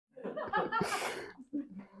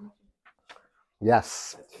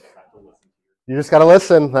Yes. You just got to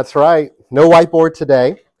listen. That's right. No whiteboard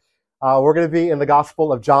today. We're going to be in the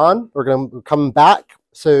Gospel of John. We're going to come back.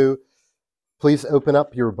 So please open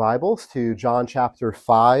up your Bibles to John chapter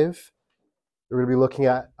 5. We're going to be looking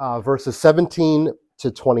at verses 17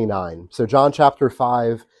 to 29. So John chapter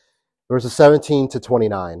 5, verses 17 to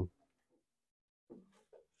 29.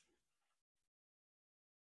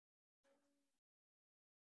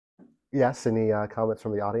 Yes, any comments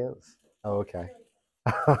from the audience? Oh, okay.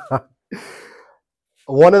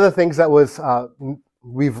 One of the things that was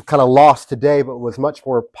we've kind of lost today, but was much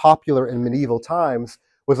more popular in medieval times,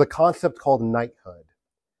 was a concept called knighthood.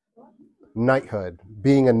 Knighthood,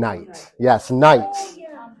 being a knight. Yes, knights.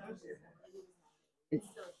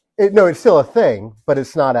 No, it's still a thing, but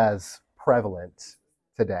it's not as prevalent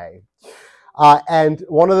today. And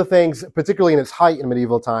one of the things, particularly in its height in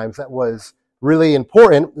medieval times, that was really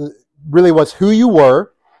important, really was who you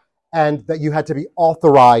were, and that you had to be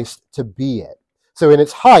authorized to be it. So in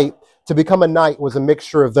its height, to become a knight was a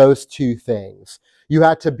mixture of those two things. You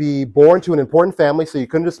had to be born to an important family, so you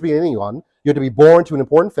couldn't just be anyone. You had to be born to an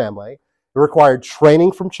important family. It required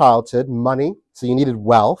training from childhood, money, so you needed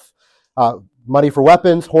wealth, money for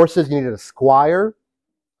weapons, horses, you needed a squire.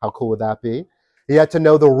 How cool would that be? You had to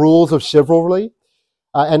know the rules of chivalry.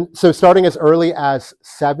 And so starting as early as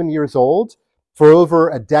 7 years old, for over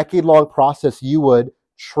a decade-long process, you would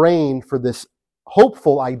train for this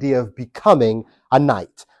hopeful idea of becoming a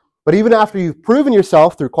knight. But even after you've proven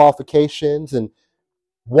yourself through qualifications and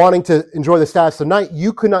wanting to enjoy the status of knight,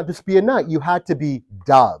 you could not just be a knight. You had to be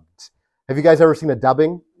dubbed. Have you guys ever seen a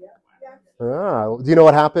dubbing? Yeah. Do you know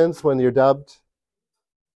what happens when you're dubbed?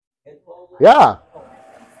 Yeah.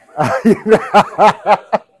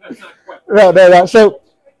 No.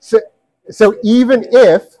 So even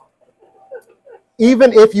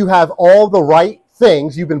if you have all the right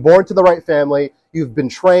things, you've been born to the right family, you've been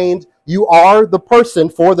trained, you are the person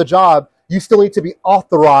for the job, you still need to be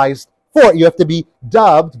authorized for it. You have to be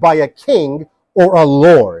dubbed by a king or a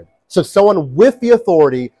lord. So someone with the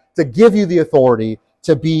authority to give you the authority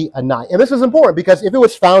to be a knight. And this is important because if it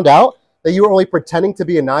was found out that you were only pretending to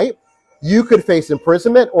be a knight, you could face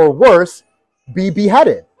imprisonment or worse, be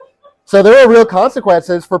beheaded. So there are real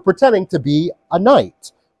consequences for pretending to be a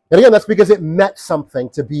knight. And again, that's because it meant something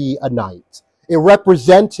to be a knight. It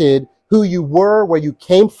represented who you were, where you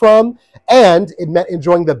came from, and it meant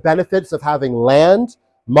enjoying the benefits of having land,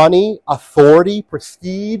 money, authority,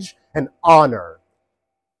 prestige, and honor.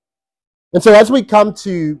 And so as we come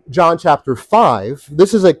to John chapter 5,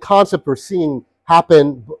 this is a concept we're seeing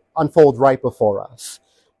unfold right before us.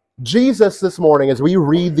 Jesus this morning, as we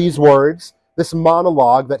read these words, this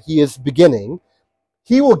monologue that he is beginning,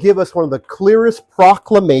 he will give us one of the clearest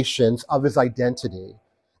proclamations of his identity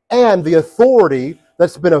and the authority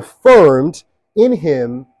that's been affirmed in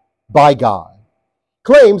him by God.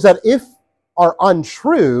 Claims that if are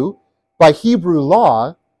untrue by Hebrew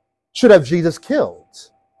law should have Jesus killed.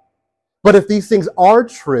 But if these things are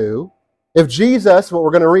true, if Jesus, what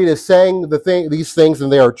we're going to read, is saying these things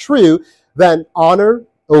and they are true, then honor,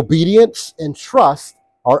 obedience, and trust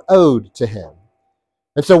are owed to him.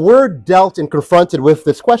 And so we're dealt and confronted with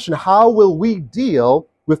this question: how will we deal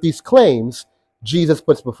with these claims Jesus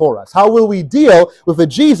puts before us? How will we deal with a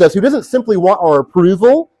Jesus who doesn't simply want our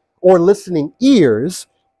approval or listening ears,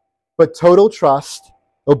 but total trust,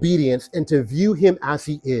 obedience, and to view him as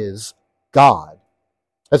he is, God?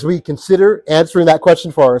 As we consider answering that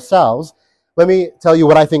question for ourselves, let me tell you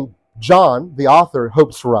what I think John, the author,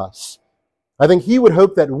 hopes for us. I think he would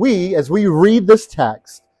hope that we, as we read this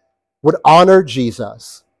text, would honor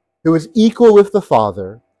Jesus, who is equal with the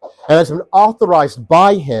Father, and has been authorized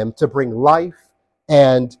by him to bring life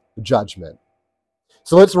and judgment.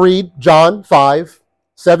 So let's read John 5,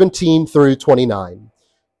 17 through 29.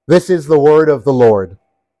 This is the word of the Lord.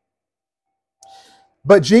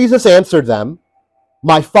 But Jesus answered them,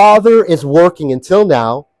 "My Father is working until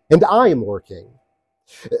now, and I am working."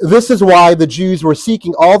 This is why the Jews were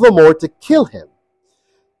seeking all the more to kill him.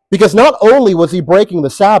 Because not only was he breaking the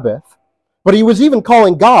Sabbath, but he was even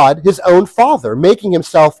calling God his own Father, making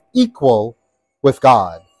himself equal with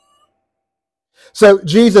God. So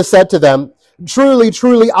Jesus said to them, "Truly,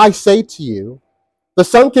 truly, I say to you, the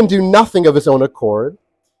Son can do nothing of his own accord,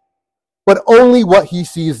 but only what he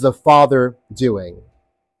sees the Father doing.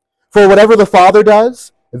 For whatever the Father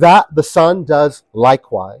does, that the Son does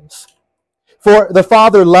likewise. For the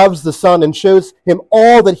Father loves the Son and shows him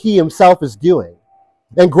all that he himself is doing.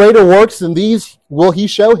 And greater works than these will he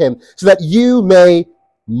show him, so that you may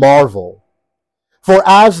marvel. For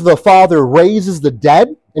as the Father raises the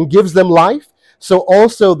dead and gives them life, so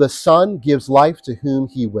also the Son gives life to whom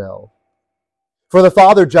he will. For the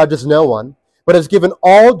Father judges no one, but has given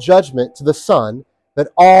all judgment to the Son, that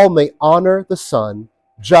all may honor the Son,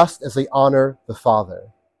 just as they honor the Father.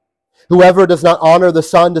 Whoever does not honor the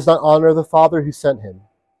Son does not honor the Father who sent him.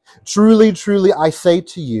 Truly, truly, I say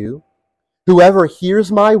to you, whoever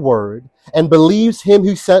hears my word and believes him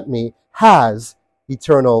who sent me has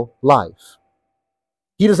eternal life.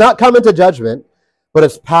 He does not come into judgment, but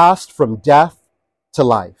has passed from death to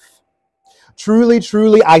life. Truly,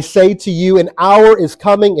 truly, I say to you, an hour is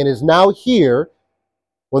coming and is now here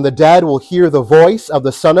when the dead will hear the voice of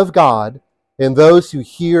the Son of God, and those who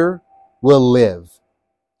hear will live.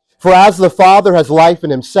 For as the Father has life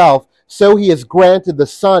in himself, so he has granted the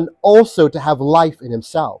Son also to have life in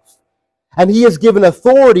himself. And he has given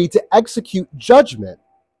authority to execute judgment,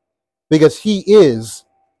 because he is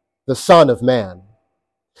the Son of Man.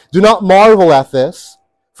 Do not marvel at this,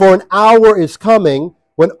 for an hour is coming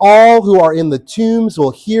when all who are in the tombs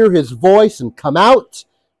will hear his voice and come out,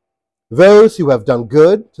 those who have done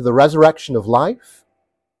good to the resurrection of life,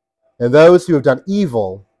 and those who have done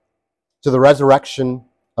evil to the resurrection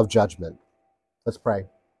of judgment. Let's pray.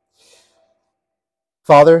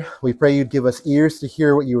 Father, we pray you'd give us ears to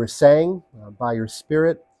hear what you are saying by your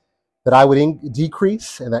Spirit, that I would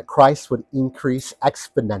decrease and that Christ would increase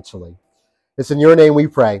exponentially. It's in your name we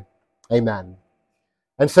pray. Amen.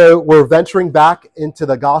 And so we're venturing back into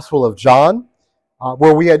the Gospel of John,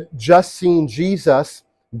 where we had just seen Jesus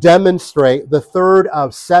demonstrate the third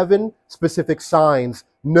of 7 specific signs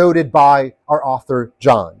noted by our author,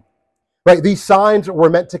 John. Right? These signs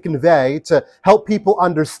were meant to convey, to help people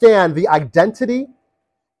understand the identity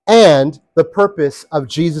and the purpose of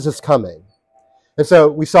Jesus' coming. And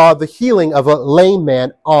so we saw the healing of a lame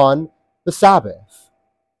man on the Sabbath.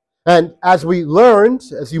 And as we learned,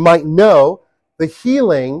 as you might know, the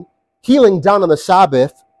healing done on the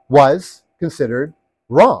Sabbath was considered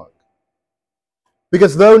wrong.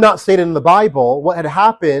 Because though not stated in the Bible, what had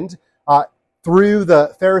happened through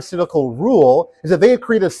the Pharisaical rule is that they had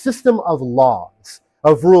created a system of laws,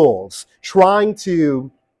 of rules, trying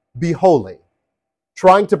to be holy,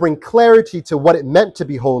 trying to bring clarity to what it meant to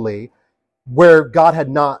be holy, where God had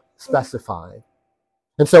not specified.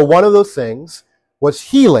 And so one of those things was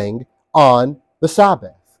healing on the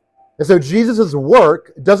Sabbath. And so Jesus'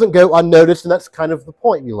 work doesn't go unnoticed, and that's kind of the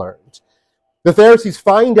point we learned. The Pharisees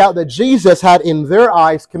find out that Jesus had, in their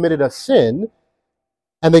eyes, committed a sin,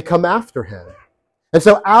 and they come after him. And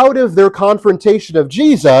so out of their confrontation of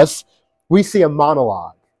Jesus, we see a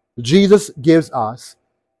monologue. Jesus gives us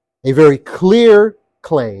a very clear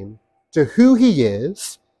claim to who he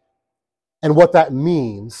is and what that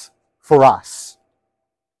means for us.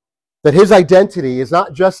 That his identity is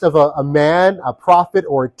not just of a man, a prophet,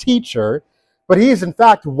 or a teacher, but he is in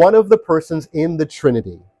fact one of the persons in the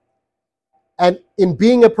Trinity. And in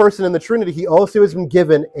being a person in the Trinity, he also has been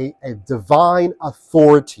given a divine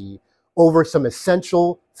authority over some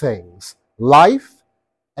essential things, life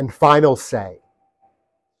and final say.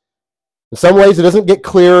 In some ways, it doesn't get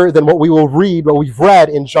clearer than what we will read, what we've read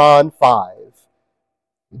in John 5.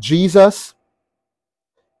 Jesus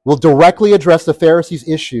will directly address the Pharisees'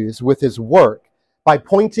 issues with his work by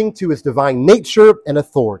pointing to his divine nature and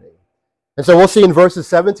authority. And so we'll see in verses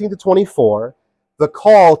 17 to 24 the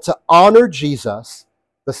call to honor Jesus,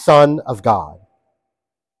 the Son of God.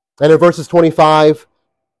 And in verses 25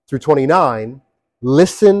 through 29,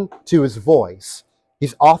 listen to his voice.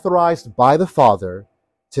 He's authorized by the Father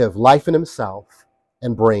to have life in himself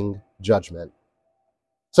and bring judgment.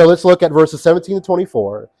 So let's look at verses 17 to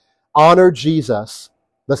 24. Honor Jesus,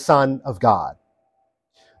 the Son of God.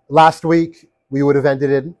 Last week, we would have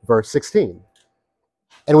ended in verse 16.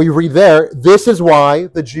 And we read there, this is why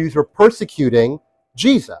the Jews were persecuting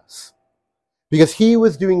Jesus, because he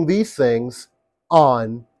was doing these things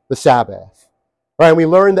on the Sabbath. Right? And we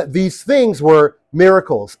learned that these things were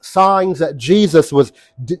miracles, signs that Jesus was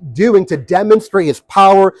doing to demonstrate his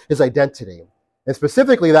power, his identity. And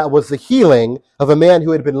specifically, that was the healing of a man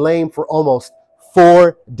who had been lame for almost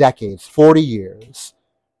 4 decades, 40 years.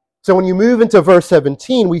 So when you move into verse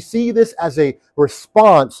 17, we see this as a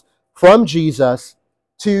response from Jesus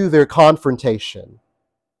to their confrontation.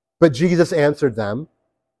 But Jesus answered them,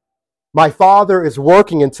 my Father is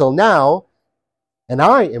working until now, and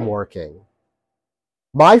I am working.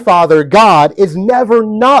 My Father, God, is never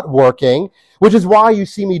not working, which is why you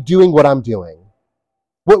see me doing what I'm doing.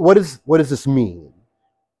 What does this mean?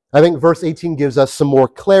 I think verse 18 gives us some more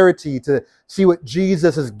clarity to see what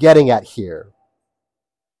Jesus is getting at here.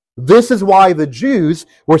 This is why the Jews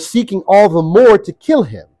were seeking all the more to kill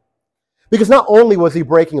him. Because not only was he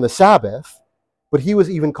breaking the Sabbath, but he was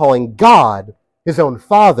even calling God his own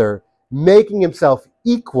Father, making himself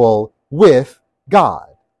equal with God.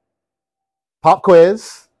 Pop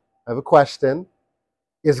quiz. I have a question.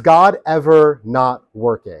 Is God ever not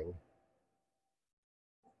working?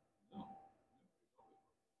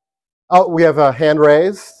 Oh, we have a hand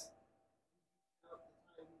raised.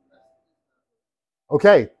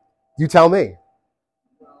 Okay, you tell me.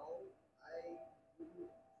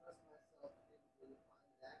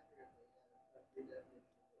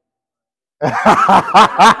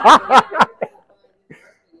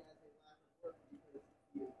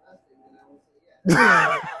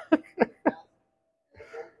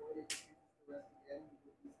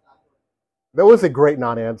 That was a great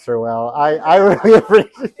non-answer, Well. I really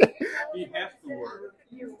appreciate it. He has to work.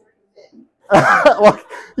 Well,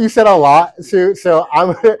 you said a lot, Sue, so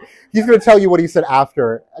he's going to tell you what he said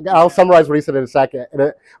after. I'll summarize what he said in a second.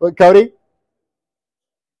 Cody?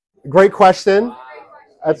 Great question.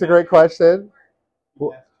 That's a great question.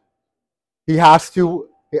 He has to.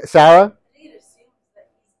 Sarah?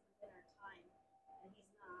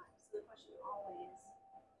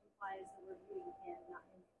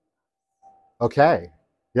 Okay.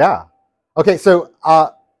 Yeah. Okay, so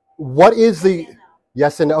what is the...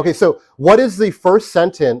 Yes and no. Okay, so what is the first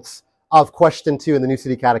sentence of question 2 in the New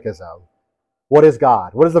City Catechism? What is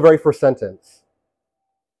God? What is the very first sentence?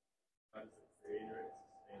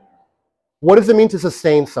 What does it mean to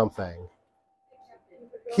sustain something?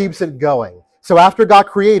 Keeps it going. So after God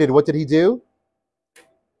created, what did he do?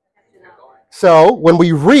 So when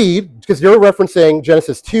we read, because you're referencing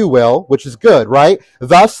Genesis 2, Will, which is good, right?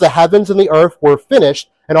 Thus the heavens and the earth were finished,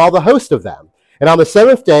 and all the host of them. And on the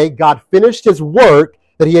seventh day, God finished his work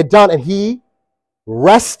that he had done, and he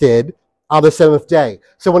rested on the seventh day.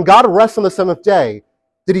 So when God rests on the seventh day,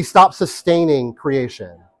 did he stop sustaining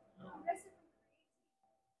creation?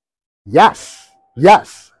 Yes.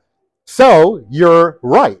 Yes. So you're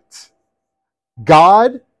right.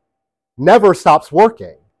 God never stops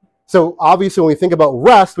working. So obviously when we think about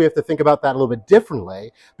rest, we have to think about that a little bit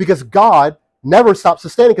differently, because God never stops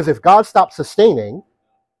sustaining. Because if God stopped sustaining,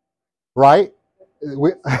 right,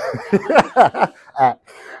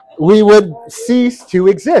 we would cease to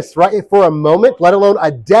exist, right? For a moment, let alone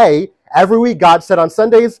a day. Every week, God said on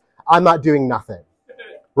Sundays, I'm not doing nothing,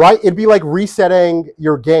 right? It'd be like resetting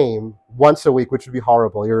your game once a week, which would be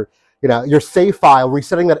horrible. Your save file,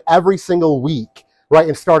 resetting that every single week, right?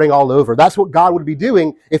 And starting all over. That's what God would be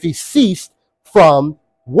doing if he ceased from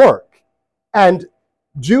work. And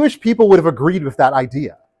Jewish people would have agreed with that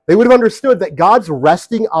idea. They would have understood that God's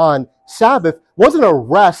resting on Sabbath wasn't a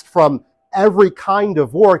rest from every kind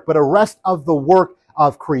of work, but a rest of the work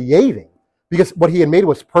of creating. Because what he had made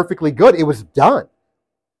was perfectly good. It was done.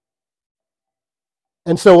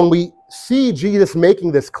 And so when we see Jesus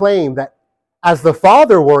making this claim that as the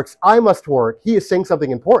Father works, I must work, he is saying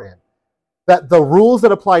something important. That the rules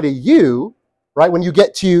that apply to you, right, when you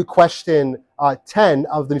get to question 10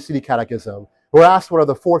 of the New City Catechism, we're asked what are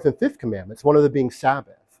the fourth and fifth commandments, one of them being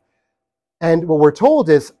Sabbath. And what we're told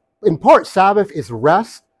is, in part, Sabbath is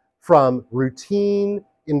rest from routine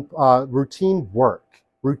work,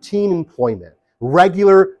 routine employment,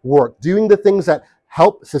 regular work, doing the things that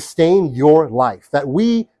help sustain your life, that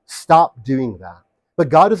we stop doing that. But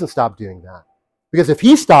God doesn't stop doing that. Because if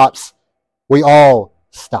he stops, we all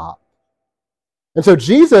stop. And so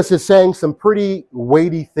Jesus is saying some pretty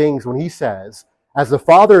weighty things when he says, as the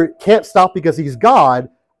Father can't stop because he's God,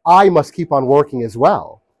 I must keep on working as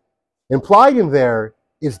well. Implied in there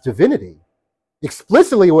is divinity.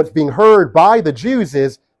 Explicitly what's being heard by the Jews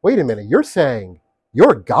is, wait a minute, you're saying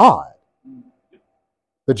you're God.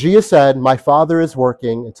 But Jesus said, my Father is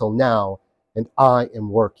working until now, and I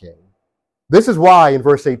am working. This is why in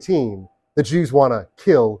verse 18, the Jews want to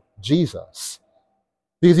kill Jesus.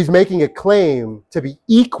 Because he's making a claim to be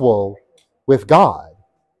equal with God.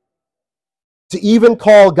 To even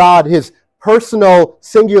call God his personal,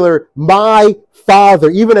 singular, my Father,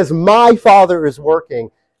 even as my Father is working,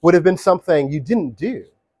 would have been something you didn't do.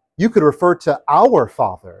 You could refer to our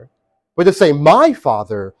Father, but to say my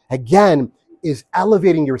Father, again, is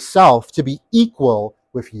elevating yourself to be equal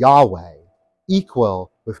with Yahweh,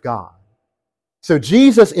 equal with God. So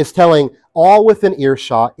Jesus is telling all within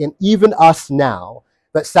earshot, and even us now,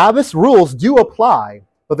 that Sabbath rules do apply,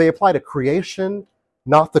 but they apply to creation,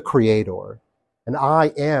 not the Creator. And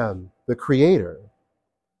I am the Creator.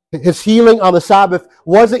 His healing on the Sabbath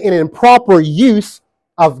wasn't an improper use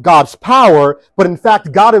of God's power, but in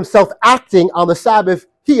fact, God himself acting on the Sabbath,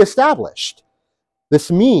 he established.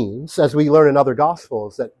 This means, as we learn in other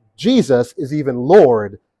Gospels, that Jesus is even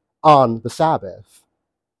Lord on the Sabbath.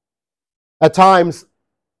 At times,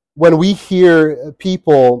 when we hear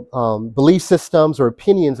people, belief systems or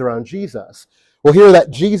opinions around Jesus, we'll hear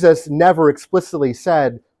that Jesus never explicitly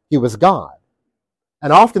said he was God.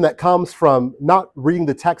 And often that comes from not reading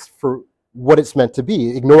the text for what it's meant to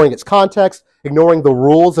be, ignoring its context, ignoring the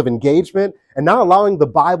rules of engagement, and not allowing the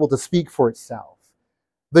Bible to speak for itself.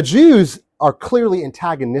 The Jews are clearly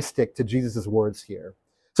antagonistic to Jesus' words here.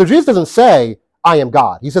 So Jesus doesn't say, I am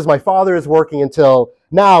God. He says, my Father is working until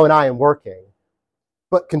now and I am working.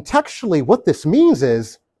 But contextually, what this means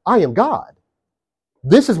is, I am God.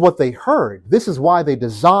 This is what they heard. This is why they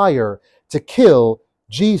desire to kill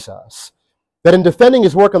Jesus. That in defending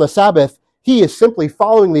his work on the Sabbath, he is simply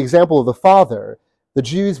following the example of the Father. The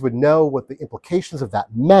Jews would know what the implications of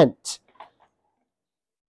that meant.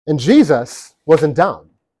 And Jesus wasn't dumb.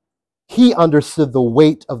 He understood the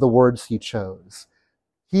weight of the words he chose.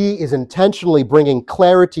 He is intentionally bringing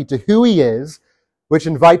clarity to who he is, which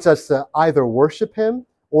invites us to either worship him,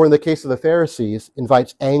 or in the case of the Pharisees,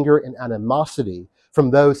 invites anger and animosity from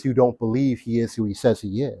those who don't believe he is who he says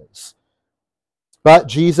he is. But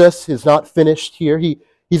Jesus is not finished here.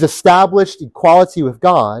 He's established equality with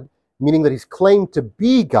God, meaning that he's claimed to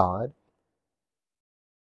be God.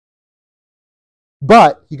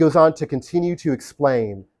 But he goes on to continue to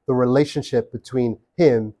explain the relationship between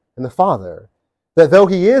him and the Father. That though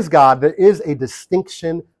he is God, there is a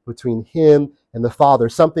distinction between him and the Father,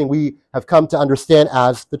 something we have come to understand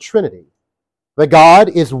as the Trinity. That God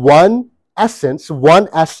is one essence,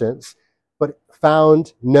 but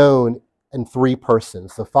found, known in three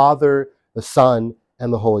persons, the Father, the Son,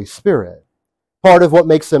 and the Holy Spirit. Part of what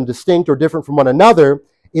makes them distinct or different from one another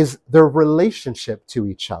is their relationship to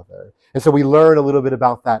each other. And so we learn a little bit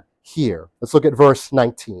about that here. Let's look at verse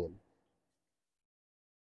 19.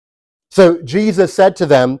 So Jesus said to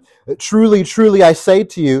them, truly, truly, I say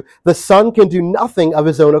to you, the Son can do nothing of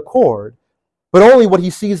his own accord, but only what he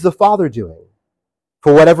sees the Father doing.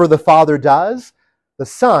 For whatever the Father does, the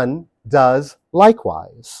Son does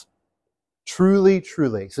likewise. Truly,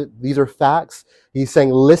 truly. So these are facts. He's saying,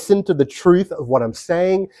 listen to the truth of what I'm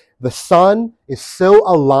saying. The Son is so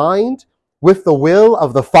aligned with the will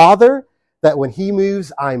of the Father that when he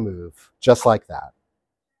moves, I move. Just like that.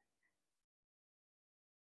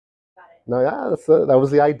 No, yeah, that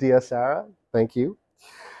was the idea, Sarah. Thank you.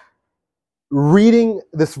 Reading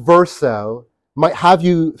this verse, though, might have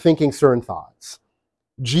you thinking certain thoughts.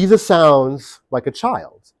 Jesus sounds like a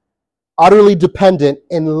child, utterly dependent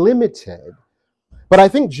and limited. But I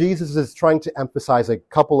think Jesus is trying to emphasize a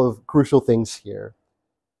couple of crucial things here.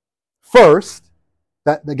 First,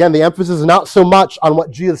 that again, the emphasis is not so much on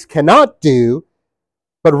what Jesus cannot do,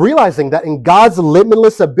 but realizing that in God's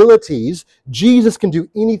limitless abilities, Jesus can do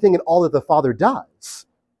anything and all that the Father does.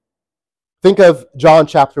 Think of John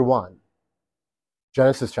chapter 1,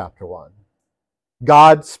 Genesis chapter 1.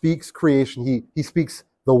 God speaks creation. He speaks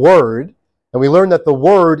the Word, and we learn that the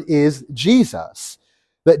Word is Jesus,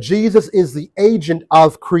 that Jesus is the agent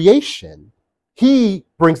of creation. He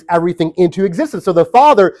brings everything into existence. So the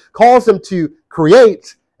Father calls him to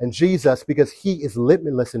create, and Jesus, because he is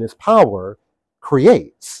limitless in his power,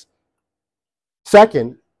 creates.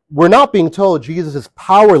 Second, we're not being told Jesus is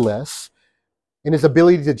powerless in his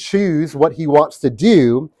ability to choose what he wants to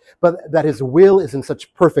do, but that his will is in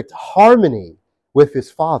such perfect harmony with his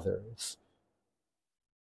Father's.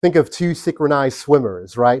 Think of two synchronized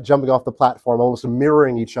swimmers, right? Jumping off the platform, almost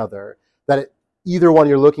mirroring each other. Either one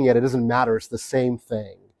you're looking at, it doesn't matter. It's the same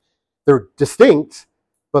thing. They're distinct,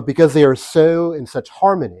 but because they are so in such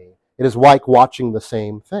harmony, it is like watching the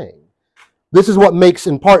same thing. This is what makes,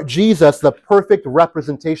 in part, Jesus the perfect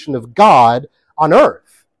representation of God on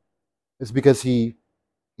earth. It's because he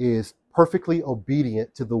is perfectly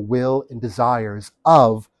obedient to the will and desires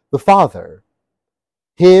of the Father.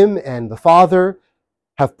 Him and the Father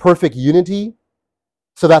have perfect unity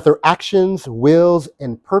so that their actions, wills,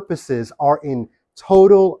 and purposes are in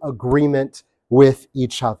total agreement with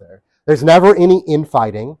each other. There's never any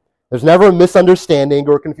infighting. There's never a misunderstanding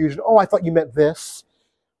or confusion. Oh, I thought you meant this.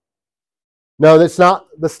 No, that's not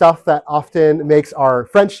the stuff that often makes our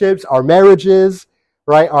friendships, our marriages,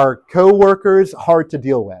 right, our co-workers hard to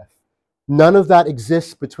deal with. None of that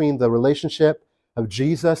exists between the relationship of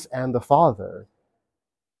Jesus and the Father.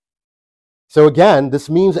 So again, this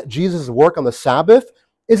means that Jesus' work on the Sabbath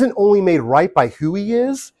isn't only made right by who he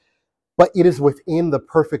is, but it is within the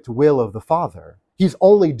perfect will of the Father. He's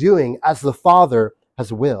only doing as the Father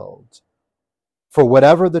has willed. For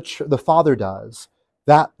whatever the Father does,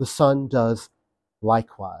 that the Son does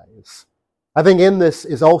likewise. I think in this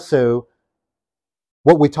is also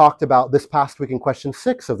what we talked about this past week in question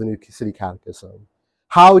 6 of the New City Catechism.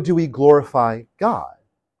 How do we glorify God?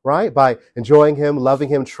 right? By enjoying him, loving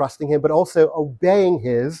him, trusting him, but also obeying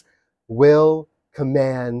his will,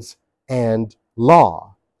 commands, and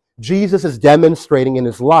law. Jesus is demonstrating in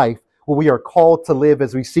his life what we are called to live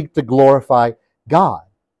as we seek to glorify God.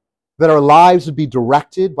 That our lives would be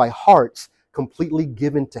directed by hearts completely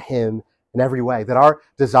given to him in every way. That our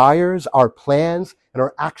desires, our plans, and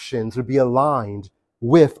our actions would be aligned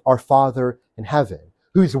with our Father in heaven,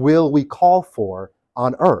 whose will we call for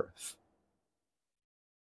on earth.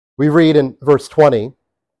 We read in verse 20,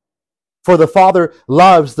 "For the Father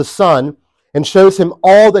loves the Son and shows him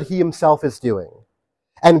all that he himself is doing.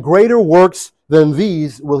 And greater works than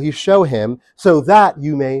these will he show him, so that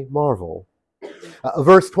you may marvel."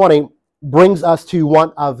 Verse 20 brings us to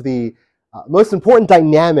one of the most important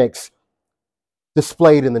dynamics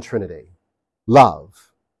displayed in the Trinity.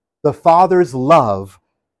 Love. The Father's love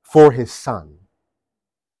for his Son.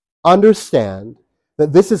 Understand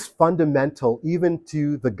that this is fundamental even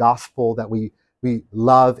to the gospel that we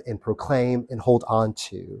love and proclaim and hold on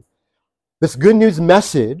to. This good news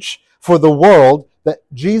message for the world that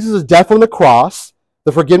Jesus' death on the cross,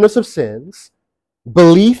 the forgiveness of sins,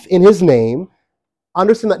 belief in his name,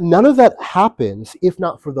 understand that none of that happens if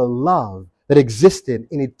not for the love that existed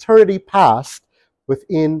in eternity past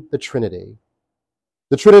within the Trinity.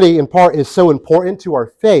 The Trinity, in part, is so important to our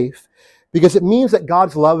faith because it means that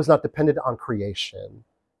God's love is not dependent on creation,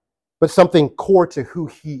 but something core to who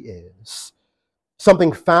he is,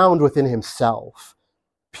 something found within himself.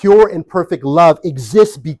 Pure and perfect love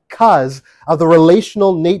exists because of the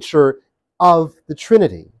relational nature of the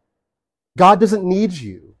Trinity. God doesn't need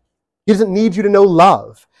you. He doesn't need you to know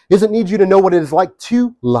love. He doesn't need you to know what it is like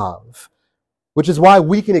to love, which is why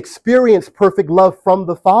we can experience perfect love from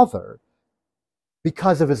the Father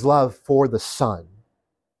because of his love for the Son.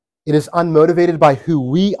 It is unmotivated by who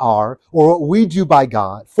we are or what we do by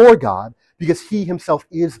God, for God, because he himself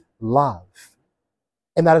is love.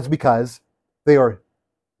 And that is because they are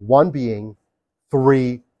one being,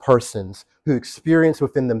 three persons who experience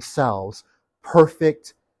within themselves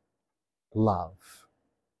perfect love.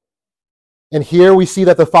 And here we see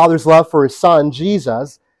that the Father's love for his Son,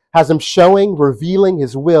 Jesus, has him showing, revealing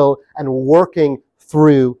his will, and working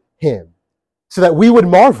through him. So that we would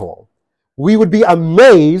marvel. We would be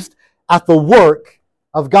amazed at the work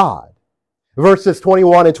of God. Verses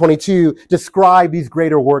 21 and 22 describe these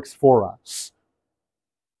greater works for us.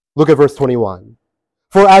 Look at verse 21.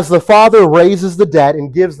 "For as the Father raises the dead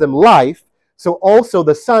and gives them life, so also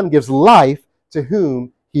the Son gives life to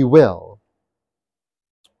whom he will."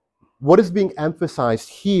 What is being emphasized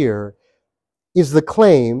here is a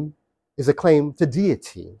claim to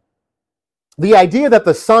deity. The idea that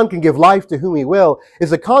the Son can give life to whom he will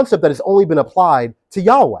is a concept that has only been applied to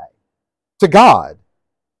Yahweh, to God.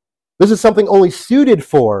 This is something only suited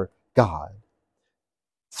for God.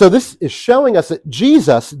 So this is showing us that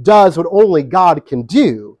Jesus does what only God can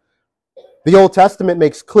do. The Old Testament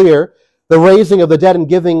makes clear the raising of the dead and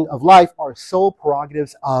giving of life are sole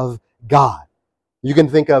prerogatives of God. You can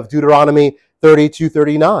think of Deuteronomy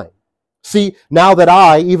 32:39. "See, now that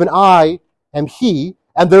I, even I, am he,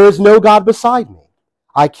 and there is no God beside me.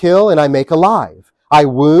 I kill and I make alive. I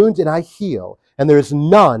wound and I heal, and there is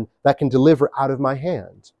none that can deliver out of my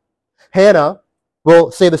hand." Hannah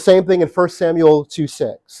will say the same thing in 1 Samuel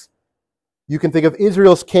 2:6. You can think of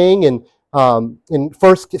Israel's king in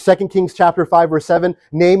 2 Kings chapter 5, verse 7.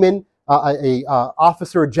 Naaman, a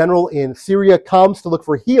officer, a general in Syria, comes to look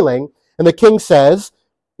for healing, and the king says,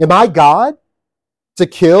 "Am I God to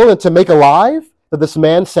kill and to make alive, that this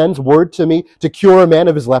man sends word to me to cure a man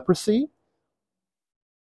of his leprosy?"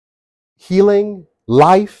 Healing,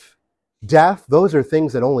 life, death, those are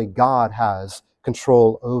things that only God has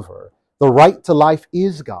control over. The right to life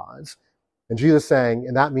is God's. And Jesus is saying,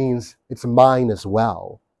 and that means it's mine as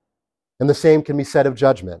well. And the same can be said of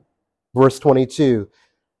judgment. Verse 22,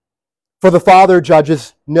 "For the Father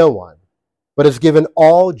judges no one, but has given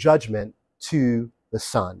all judgment to the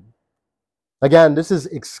Son." Again, this is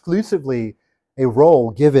exclusively a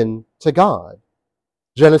role given to God.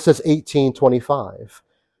 Genesis 18:25.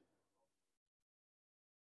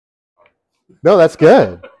 No, that's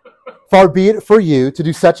good. "Far be it for you to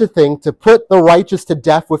do such a thing, to put the righteous to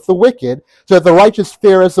death with the wicked, so that the righteous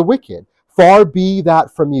fare as the wicked. Far be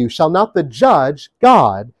that from you. Shall not the judge,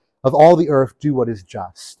 God of all the earth, do what is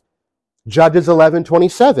just?" Judges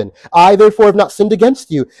 11:27. "I therefore have not sinned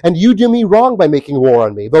against you, and you do me wrong by making war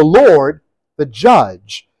on me. The Lord, the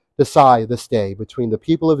judge, decide this day between the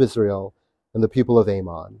people of Israel and the people of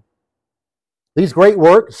Ammon." These great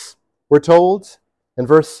works, we're told in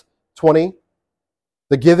verse 20,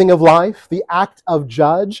 the giving of life, the act of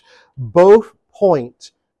judge, both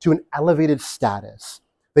point to an elevated status.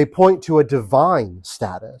 They point to a divine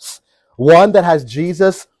status, one that has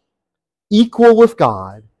Jesus equal with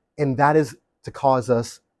God, and that is to cause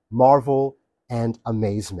us marvel and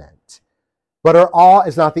amazement. But our awe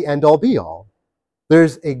is not the end-all be-all.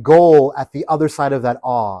 There's a goal at the other side of that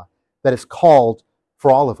awe that is called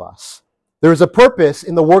for all of us. There is a purpose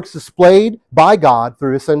in the works displayed by God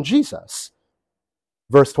through His Son Jesus.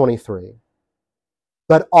 Verse 23.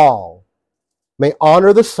 That all may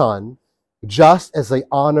honor the Son just as they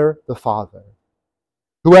honor the Father.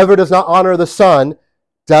 Whoever does not honor the Son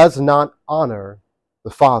does not honor the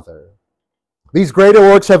Father. These greater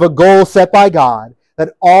works have a goal set by God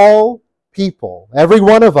that all people, every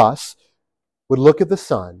one of us, would look at the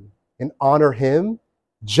Son and honor Him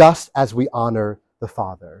just as we honor the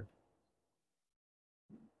Father.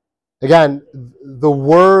 Again, the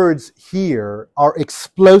words here are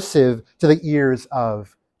explosive to the ears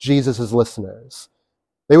of Jesus' listeners.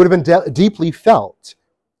 They would have been deeply felt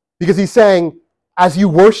because He's saying, as you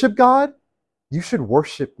worship God, you should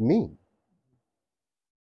worship me.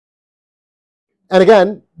 And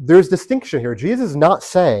again, there's distinction here. Jesus is not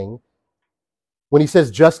saying, when He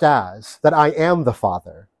says just as, that I am the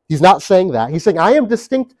Father. He's not saying that. He's saying, I am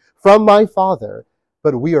distinct from my Father,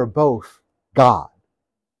 but we are both God.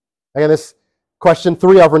 Again, this question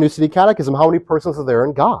 3 of our New City Catechism, how many persons are there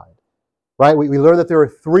in God? Right? We learn that there are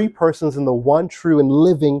 3 persons in the one true and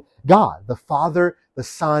living God, the Father, the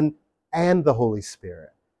Son, and the Holy Spirit.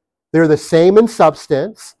 They're the same in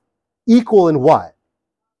substance, equal in what?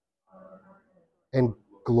 In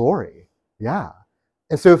glory. Yeah.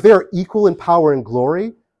 And so if they are equal in power and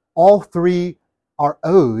glory, all 3 are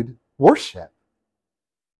owed worship.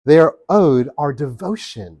 They are owed our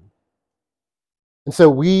devotion. And so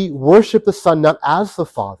we worship the Son not as the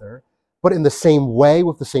Father, but in the same way,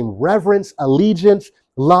 with the same reverence, allegiance,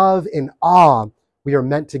 love, and awe we are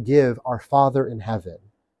meant to give our Father in heaven,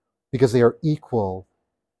 because they are equal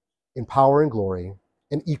in power and glory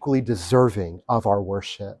and equally deserving of our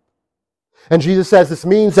worship. And Jesus says this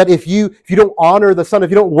means that if you don't honor the Son,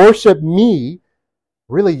 if you don't worship me,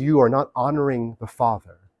 really you are not honoring the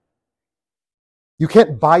Father. You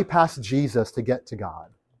can't bypass Jesus to get to God.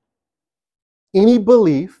 Any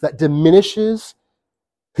belief that diminishes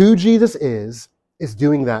who Jesus is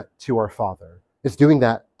doing that to our Father. Is doing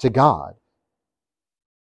that to God.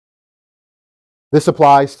 This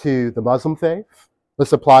applies to the Muslim faith.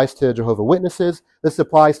 This applies to Jehovah's Witnesses. This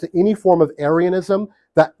applies to any form of Arianism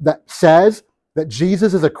that says that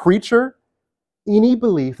Jesus is a creature. Any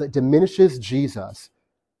belief that diminishes Jesus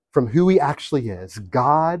from who He actually is,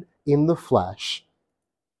 God in the flesh,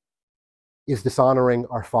 is dishonoring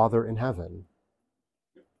our Father in heaven.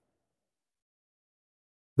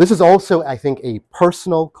 This is also, I think, a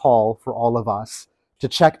personal call for all of us to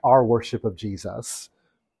check our worship of Jesus,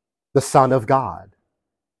 the Son of God.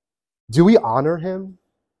 Do we honor Him?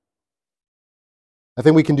 I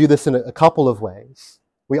think we can do this in a couple of ways.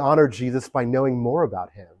 We honor Jesus by knowing more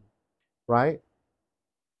about Him, right?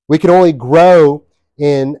 We can only grow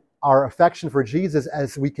in our affection for Jesus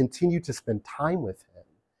as we continue to spend time with Him.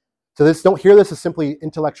 So don't hear this as simply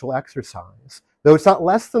intellectual exercise. Though it's not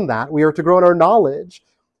less than that. We are to grow in our knowledge,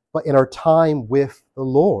 but in our time with the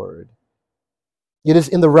Lord. It is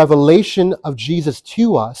in the revelation of Jesus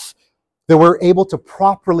to us that we're able to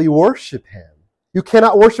properly worship Him. You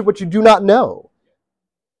cannot worship what you do not know.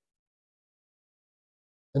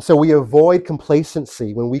 And so we avoid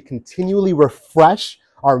complacency when we continually refresh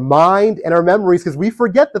our mind and our memories because we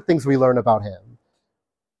forget the things we learn about Him.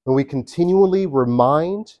 When we continually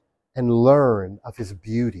remind and learn of His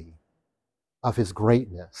beauty, of His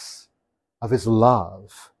greatness, of His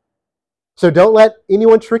love. So don't let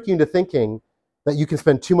anyone trick you into thinking that you can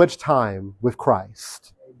spend too much time with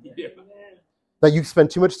Christ. Yeah. That you spend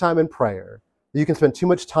too much time in prayer. That you can spend too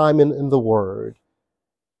much time in the Word.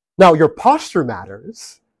 Now, your posture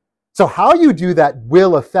matters. So how you do that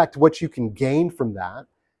will affect what you can gain from that.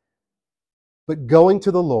 But going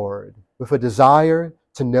to the Lord with a desire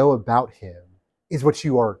to know about Him is what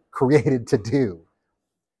you are created to do.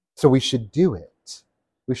 So we should do it.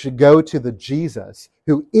 We should go to the Jesus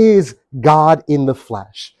who is God in the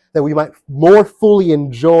flesh, that we might more fully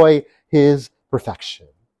enjoy His perfection.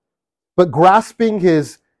 But grasping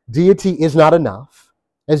His deity is not enough.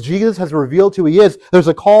 As Jesus has revealed who He is, there's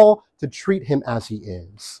a call to treat Him as He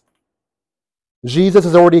is. Jesus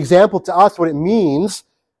has already exampled to us what it means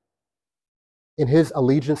in His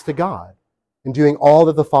allegiance to God, in doing all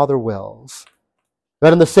that the Father wills.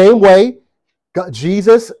 That in the same way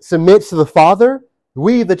Jesus submits to the Father,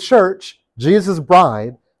 we, the church, Jesus'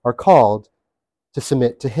 bride, are called to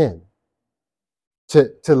submit to Him,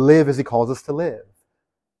 to live as He calls us to live.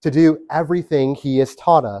 to do everything he has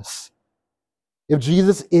taught us. If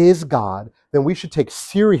Jesus is God, then we should take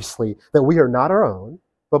seriously that we are not our own,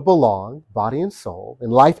 but belong, body and soul, in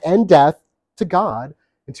life and death, to God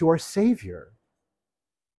and to our Savior.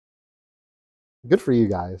 Good for you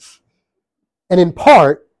guys. And in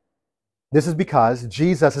part, this is because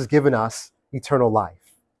Jesus has given us eternal life.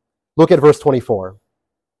 Look at verse 24.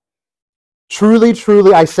 Truly,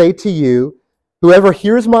 truly, I say to you, whoever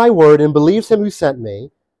hears my word and believes him who sent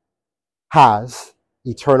me has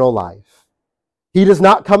eternal life. He does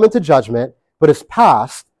not come into judgment, but is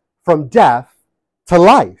passed from death to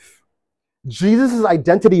life. Jesus'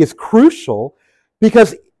 identity is crucial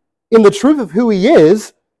because in the truth of who he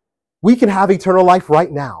is, we can have eternal life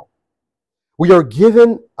right now. We are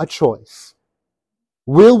given a choice.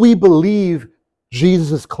 Will we believe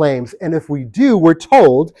Jesus' claims? And if we do, we're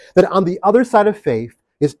told that on the other side of faith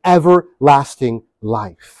is everlasting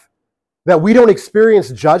life. That we don't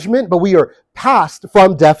experience judgment, but we are passed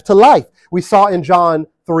from death to life. We saw in John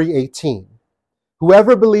 3:18.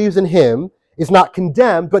 Whoever believes in him is not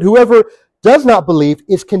condemned, but whoever does not believe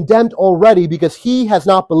is condemned already because he has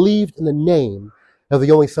not believed in the name of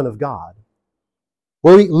the only Son of God.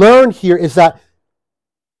 What we learn here is that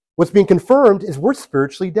what's being confirmed is we're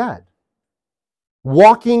spiritually dead,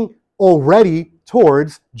 walking already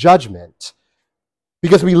towards judgment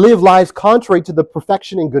because we live lives contrary to the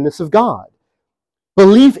perfection and goodness of God.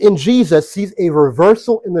 Belief in Jesus sees a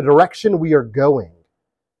reversal in the direction we are going.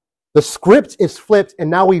 The script is flipped, and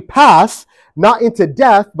now we pass not into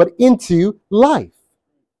death, but into life.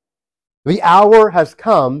 The hour has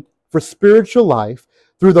come for spiritual life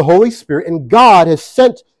through the Holy Spirit, and God has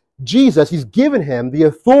sent Jesus. He's given him the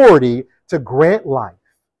authority to grant life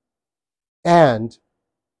and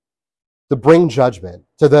to bring judgment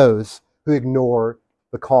to those who ignore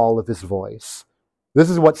the call of his voice. This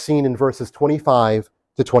is what's seen in verses 25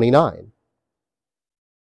 to 29.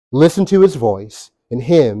 Listen to his voice. In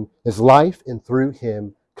him is life, and through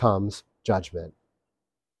him comes judgment.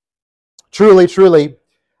 Truly, truly,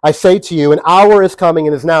 I say to you, an hour is coming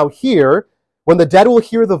and is now here when the dead will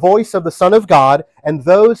hear the voice of the Son of God, and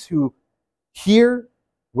those who hear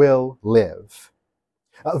will live.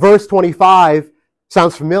 Verse 25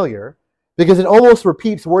 sounds familiar because it almost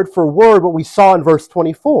repeats word for word what we saw in verse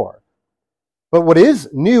 24. But what is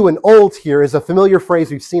new and old here is a familiar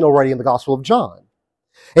phrase we've seen already in the Gospel of John.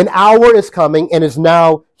 An hour is coming and is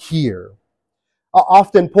now here.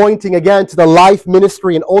 Often pointing again to the life,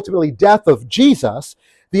 ministry, and ultimately death of Jesus,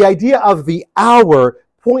 the idea of the hour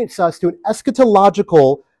points us to an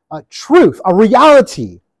eschatological truth, a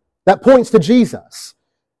reality that points to Jesus.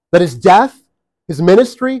 That his death, his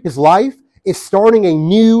ministry, his life is starting a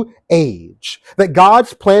new age. That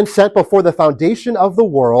God's plan set before the foundation of the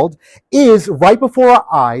world is right before our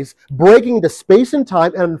eyes, breaking into space and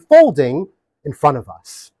time and unfolding in front of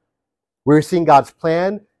us. We're seeing God's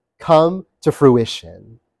plan come to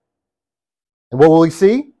fruition. And what will we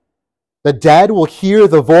see? The dead will hear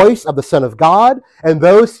the voice of the Son of God, and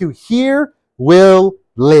those who hear will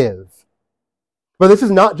live. But this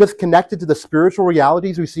is not just connected to the spiritual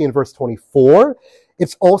realities we see in verse 24.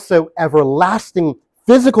 It's also everlasting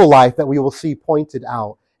physical life that we will see pointed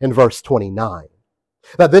out in verse 29.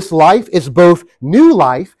 That this life is both new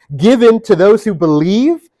life given to those who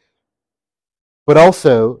believe, but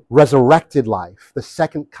also resurrected life, the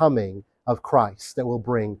second coming of Christ that will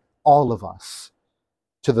bring all of us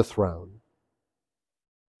to the throne.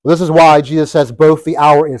 This is why Jesus says both the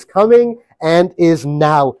hour is coming and is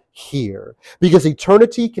now here, because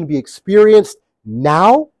eternity can be experienced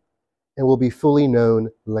now and will be fully known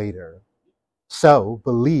later. So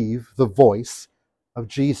believe the voice of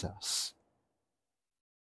Jesus.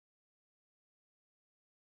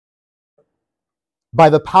 By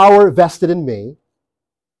the power vested in me,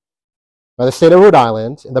 by the state of Rhode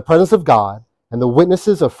Island, in the presence of God, and the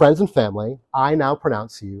witnesses of friends and family, I now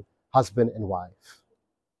pronounce you husband and wife.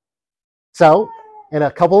 So, in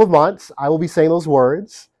a couple of months, I will be saying those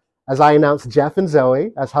words as I announce Jeff and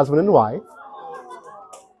Zoe as husband and wife.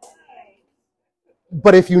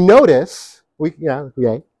 But if you notice, But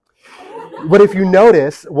if you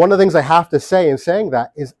notice, one of the things I have to say in saying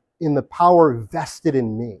that is in the power vested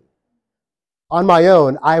in me. On my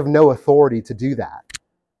own, I have no authority to do that.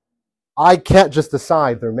 I can't just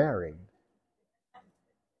decide they're married.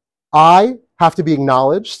 I have to be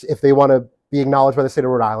acknowledged if they want to be acknowledged by the state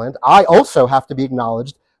of Rhode Island. I also have to be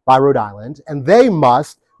acknowledged by Rhode Island, and they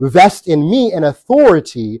must vest in me an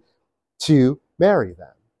authority to marry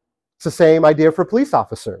them. It's the same idea for police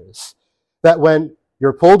officers, that when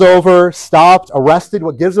you're pulled over, stopped, arrested,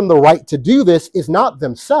 what gives them the right to do this is not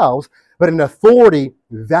themselves, but an authority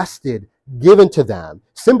vested, given to them,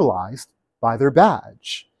 symbolized by their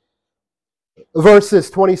badge. Verses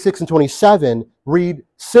 26 and 27 read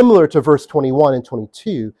similar to verse 21 and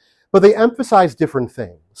 22, but they emphasize different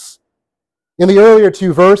things. In the earlier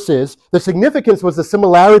two verses, the significance was the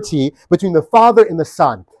similarity between the Father and the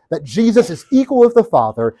Son, that Jesus is equal with the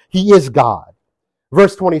Father, he is God.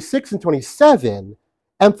 Verse 26 and 27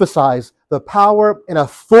 emphasize the power and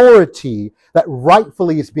authority that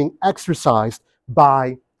rightfully is being exercised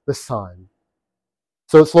by the Son.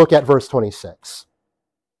 So let's look at verse 26.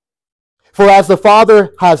 For as the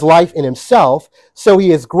Father has life in himself, so he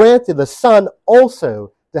has granted the Son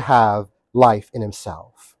also to have life in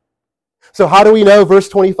himself. So how do we know verse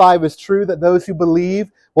 25 is true, that those who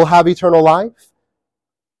believe will have eternal life?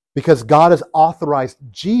 Because God has authorized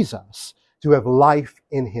Jesus to have life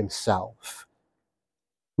in himself.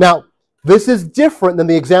 Now, this is different than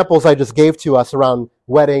the examples I just gave to us around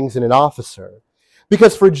weddings and an officer.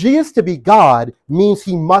 Because for Jesus to be God means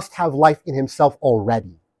he must have life in himself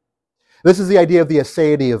already. This is the idea of the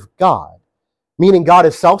aseity of God, meaning God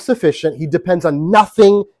is self-sufficient. He depends on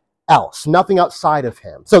nothing else, nothing outside of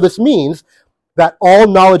him. So this means that all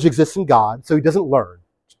knowledge exists in God, so he doesn't learn.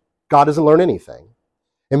 God doesn't learn anything.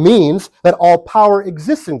 It means that all power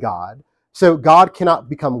exists in God, so God cannot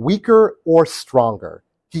become weaker or stronger.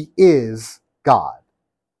 He is God.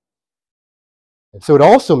 And so it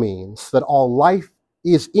also means that all life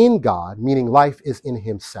is in God, meaning life is in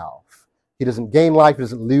himself. He doesn't gain life, he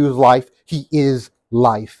doesn't lose life. He is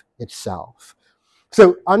life itself.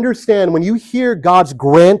 So understand, when you hear God's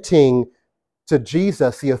granting to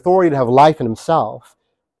Jesus the authority to have life in himself,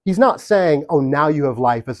 he's not saying, oh, now you have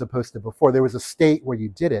life as opposed to before. There was a state where you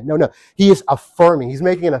didn't. No. He is affirming. He's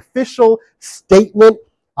making an official statement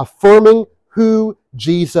affirming who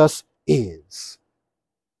Jesus is.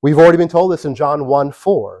 We've already been told this in John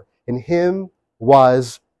 1:4. In him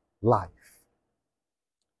was life.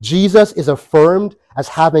 Jesus is affirmed as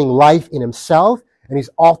having life in himself, and he's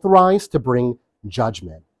authorized to bring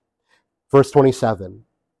judgment. Verse 27.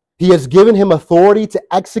 He has given him authority to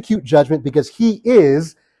execute judgment because he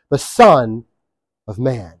is the Son of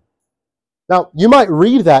Man. Now, you might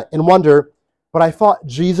read that and wonder, but I thought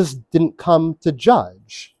Jesus didn't come to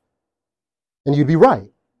judge. And you'd be right.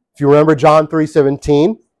 If you remember John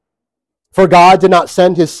 3:17, for God did not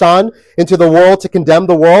send his Son into the world to condemn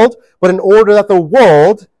the world, but in order that the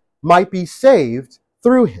world might be saved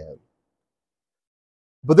through him.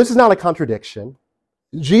 But this is not a contradiction.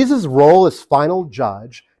 Jesus' role as final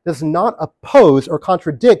judge does not oppose or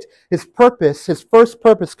contradict his purpose, his first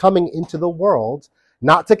purpose coming into the world,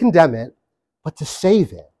 not to condemn it, but to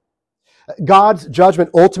save it. God's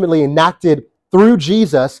judgment ultimately enacted through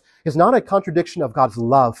Jesus is not a contradiction of God's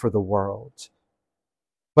love for the world,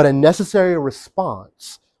 but a necessary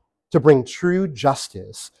response to bring true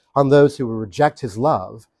justice on those who will reject his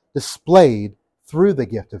love, displayed through the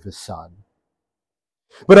gift of his Son.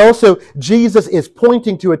 But also, Jesus is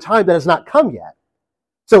pointing to a time that has not come yet.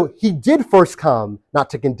 So he did first come not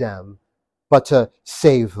to condemn, but to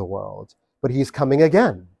save the world. But he's coming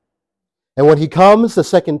again. And when he comes the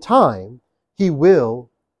second time, he will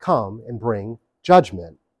come and bring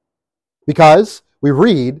judgment. Because we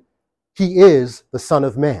read, he is the Son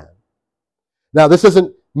of Man. Now, this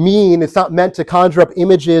doesn't mean, it's not meant to conjure up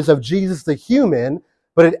images of Jesus the human,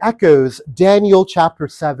 but it echoes Daniel chapter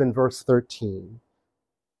 7, verse 13.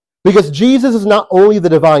 Because Jesus is not only the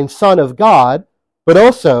divine Son of God, but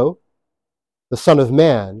also the Son of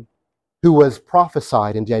Man, who was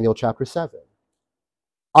prophesied in Daniel chapter 7.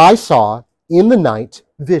 I saw in the night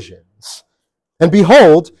visions, and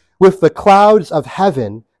behold, with the clouds of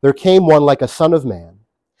heaven there came one like a Son of Man.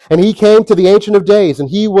 And he came to the Ancient of Days, and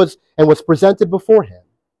was presented before him.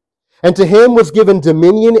 And to him was given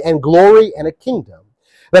dominion and glory and a kingdom,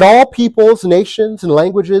 that all peoples, nations, and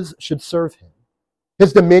languages should serve him.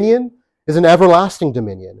 His dominion is an everlasting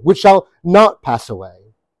dominion, which shall not pass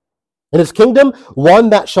away. And his kingdom, one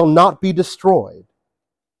that shall not be destroyed.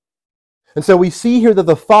 And so we see here that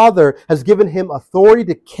the Father has given him authority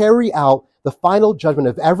to carry out the final judgment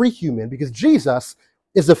of every human, because Jesus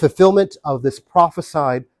is the fulfillment of this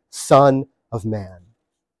prophesied Son of Man.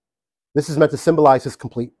 This is meant to symbolize his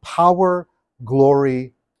complete power,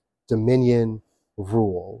 glory, dominion,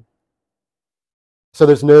 rule. So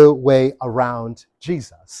there's no way around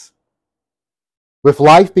Jesus. With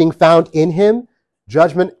life being found in him,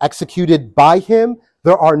 judgment executed by him,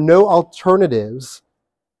 there are no alternatives.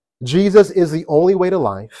 Jesus is the only way to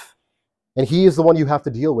life, and he is the one you have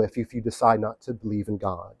to deal with if you decide not to believe in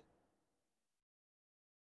God.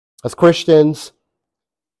 As Christians,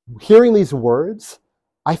 hearing these words,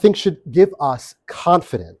 I think should give us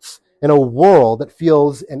confidence in a world that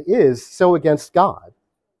feels and is so against God.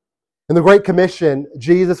 In the Great Commission,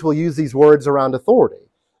 Jesus will use these words around authority.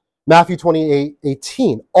 Matthew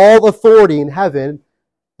 28:18, all authority in heaven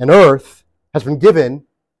and earth has been given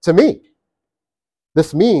to me.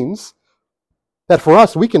 This means that for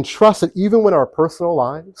us, we can trust that even when our personal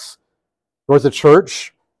lives, or as a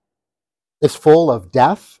church, is full of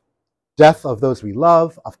death of those we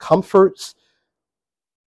love, of comforts,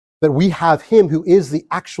 that we have Him who is the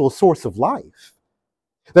actual source of life.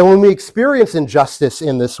 That when we experience injustice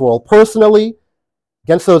in this world, personally,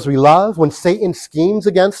 against those we love, when Satan schemes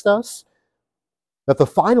against us, that the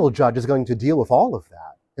final judge is going to deal with all of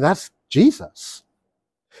that. And that's Jesus.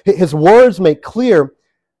 His words make clear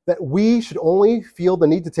that we should only feel the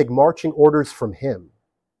need to take marching orders from Him.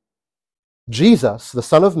 Jesus, the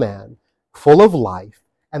Son of Man, full of life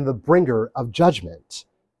and the bringer of judgment.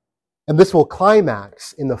 And this will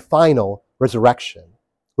climax in the final resurrection.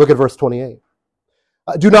 Look at verse 28.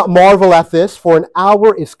 Do not marvel at this, for an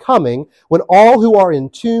hour is coming when all who are in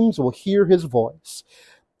tombs will hear His voice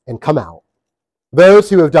and come out. Those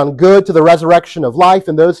who have done good to the resurrection of life,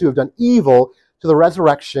 and those who have done evil to the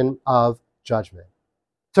resurrection of judgment.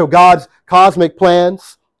 So God's cosmic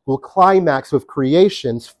plans will climax with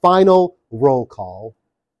creation's final roll call.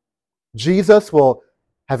 Jesus will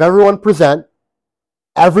have everyone present,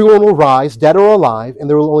 everyone will rise, dead or alive, and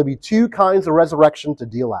there will only be two kinds of resurrection to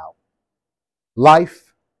deal out.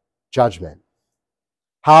 Life, judgment.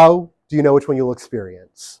 How do you know which one you'll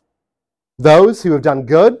experience? Those who have done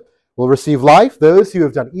good will receive life. Those who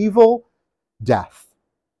have done evil, death.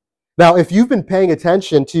 Now, if you've been paying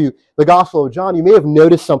attention to the Gospel of John, you may have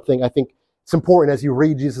noticed something I think it's important as you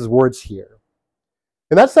read Jesus' words here.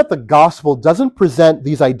 And that's that the Gospel doesn't present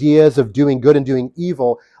these ideas of doing good and doing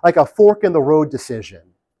evil like a fork-in-the-road decision.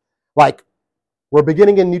 Like, we're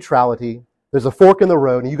beginning in neutrality, there's a fork in the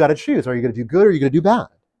road, and you got to choose. Are you going to do good or are you going to do bad?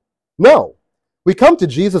 No. We come to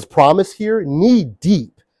Jesus' promise here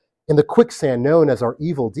knee-deep in the quicksand known as our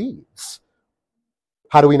evil deeds.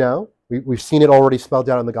 How do we know? We've seen it already spelled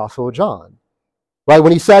out in the Gospel of John. Right?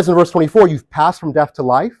 When He says in verse 24, you've passed from death to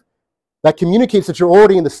life, that communicates that you're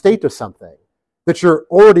already in the state of something, that you're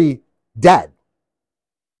already dead.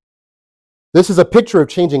 This is a picture of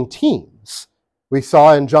changing teams. We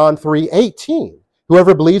saw in John 3:18,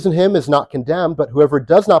 whoever believes in Him is not condemned, but whoever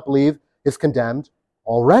does not believe is condemned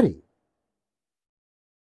already.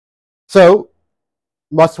 So,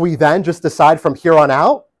 must we then just decide from here on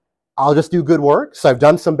out, I'll just do good works, I've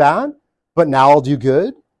done some bad, but now I'll do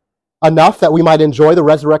good, enough that we might enjoy the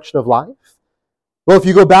resurrection of life? Well, if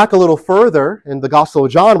you go back a little further in the Gospel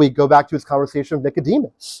of John, we go back to his conversation with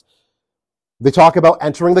Nicodemus. They talk about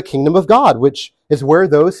entering the kingdom of God, which is where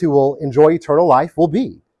those who will enjoy eternal life will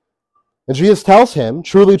be. And Jesus tells him,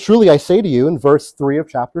 truly, truly, I say to you, in verse 3 of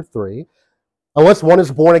chapter 3, unless one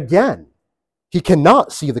is born again, he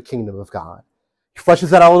cannot see the kingdom of God. He fleshes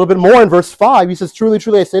that out a little bit more in verse 5. He says, truly,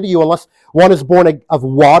 truly, I say to you, unless one is born of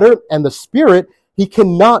water and the Spirit, he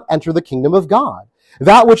cannot enter the kingdom of God.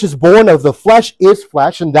 That which is born of the flesh is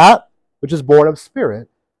flesh, and that which is born of spirit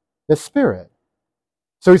is spirit.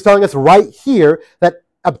 So he's telling us right here that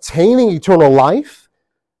obtaining eternal life,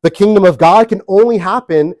 the kingdom of God, can only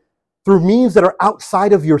happen through means that are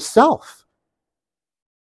outside of yourself.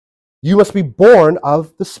 You must be born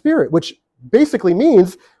of the Spirit, which basically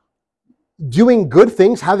means doing good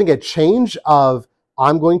things, having a change of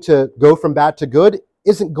I'm going to go from bad to good,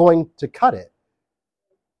 isn't going to cut it.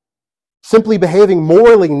 Simply behaving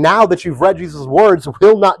morally now that you've read Jesus' words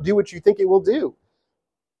will not do what you think it will do.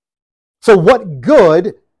 So what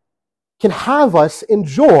good can have us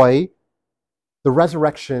enjoy the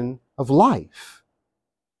resurrection of life?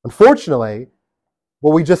 Unfortunately,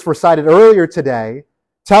 what we just recited earlier today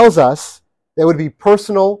tells us that it would be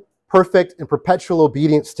personal, perfect, and perpetual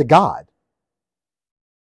obedience to God,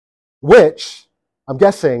 which I'm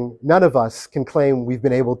guessing none of us can claim we've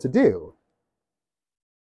been able to do.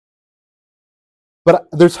 But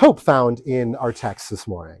there's hope found in our text this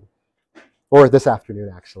morning, or this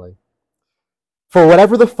afternoon, actually. For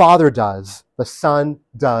whatever the Father does, the Son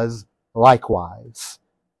does likewise.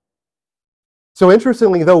 So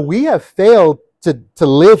interestingly, though we have failed to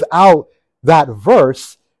live out that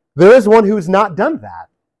verse, there is one who has not done that.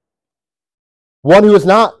 One who has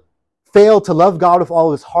not failed to love God with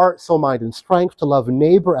all his heart, soul, mind, and strength, to love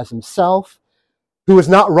neighbor as himself, who has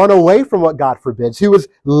not run away from what God forbids, who has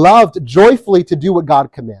loved joyfully to do what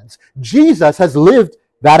God commands. Jesus has lived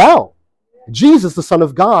that out. Jesus, the Son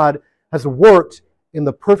of God, has worked in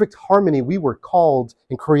the perfect harmony we were called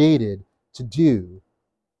and created to do,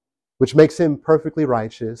 which makes him perfectly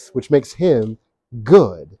righteous, which makes him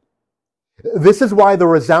good. This is why the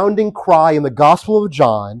resounding cry in the Gospel of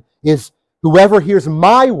John is, whoever hears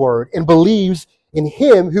my word and believes in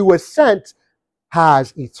him who was sent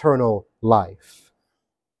has eternal life.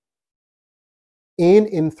 In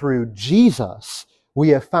and through Jesus, we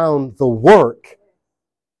have found the work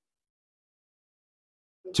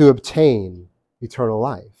to obtain eternal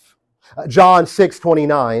life. John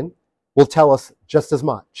 6:29 will tell us just as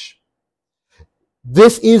much.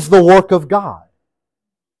 This is the work of God,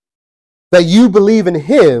 that you believe in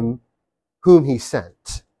him whom he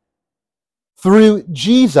sent. Through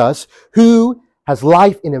Jesus, who has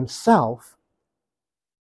life in himself,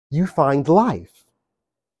 you find life.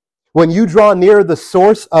 When you draw near the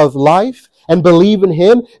source of life and believe in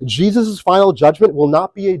him, Jesus' final judgment will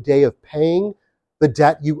not be a day of paying the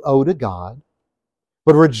debt you owe to God,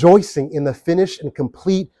 but rejoicing in the finished and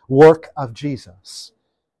complete work of Jesus,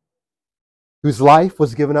 whose life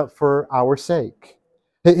was given up for our sake.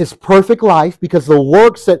 His perfect life, because the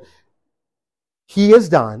works that he has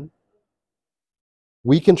done,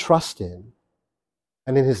 we can trust in.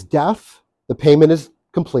 And in his death, the payment is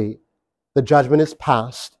complete, the judgment is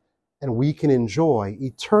past, and we can enjoy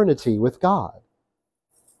eternity with God.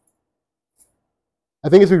 I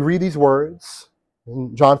think as we read these words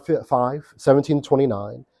in John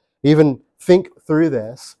 5:17-29, even think through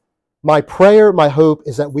this, my prayer, my hope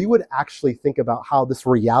is that we would actually think about how this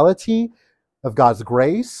reality of God's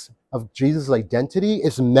grace, of Jesus' identity,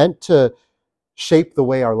 is meant to shape the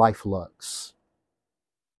way our life looks.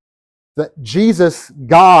 That Jesus,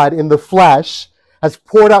 God in the flesh, has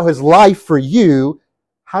poured out his life for you.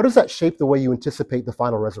 How does that shape the way you anticipate the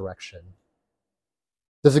final resurrection?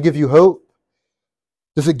 Does it give you hope?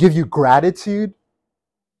 Does it give you gratitude?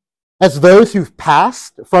 As those who've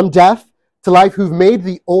passed from death to life, who've made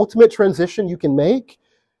the ultimate transition you can make,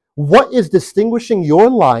 what is distinguishing your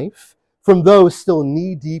life from those still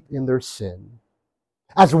knee-deep in their sin?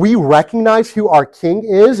 As we recognize who our King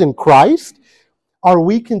is in Christ, are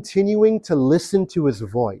we continuing to listen to his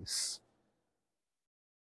voice?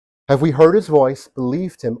 Have we heard his voice,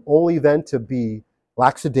 believed him, only then to be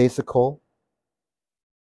lackadaisical,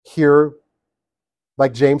 hear,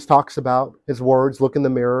 like James talks about, his words, look in the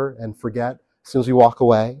mirror and forget as soon as we walk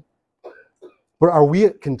away? But are we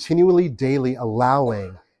continually, daily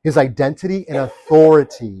allowing his identity and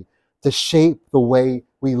authority to shape the way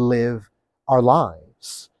we live our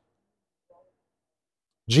lives?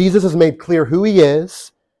 Jesus has made clear who he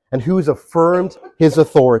is and who has affirmed his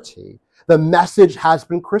authority. The message has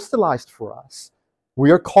been crystallized for us.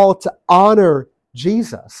 We are called to honor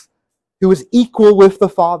Jesus, who is equal with the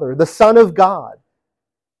Father, the Son of God.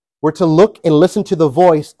 We're to look and listen to the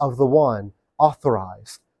voice of the one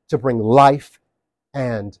authorized to bring life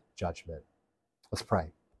and judgment. Let's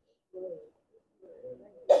pray.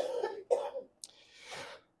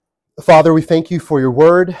 Father, we thank you for your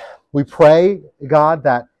word. We pray, God,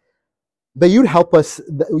 that you'd help us,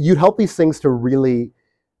 you'd help these things to really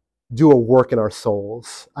do a work in our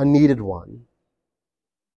souls, a needed one.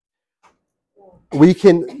 We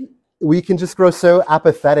can just grow so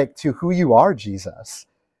apathetic to who you are, Jesus.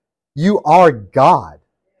 You are God.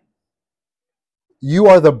 You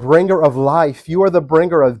are the bringer of life. You are the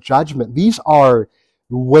bringer of judgment. These are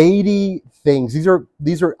weighty things.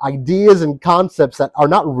 These are ideas and concepts that are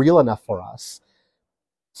not real enough for us.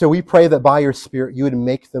 So we pray that by your Spirit you would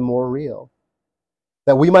make them more real.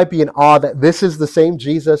 That we might be in awe that this is the same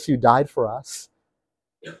Jesus who died for us,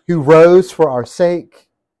 who rose for our sake.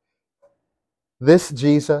 This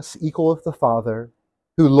Jesus, equal with the Father,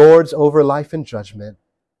 who lords over life and judgment,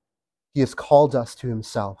 he has called us to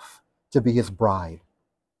himself to be his bride.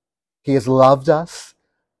 He has loved us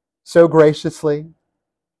so graciously,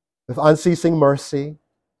 with unceasing mercy.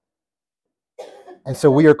 And so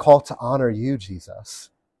we are called to honor you, Jesus.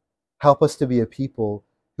 Help us to be a people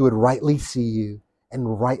who would rightly see you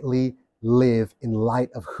and rightly live in light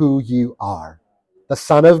of who you are. The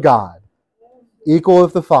Son of God, equal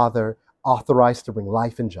with the Father, authorized to bring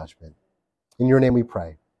life and judgment. In your name we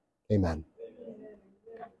pray. Amen.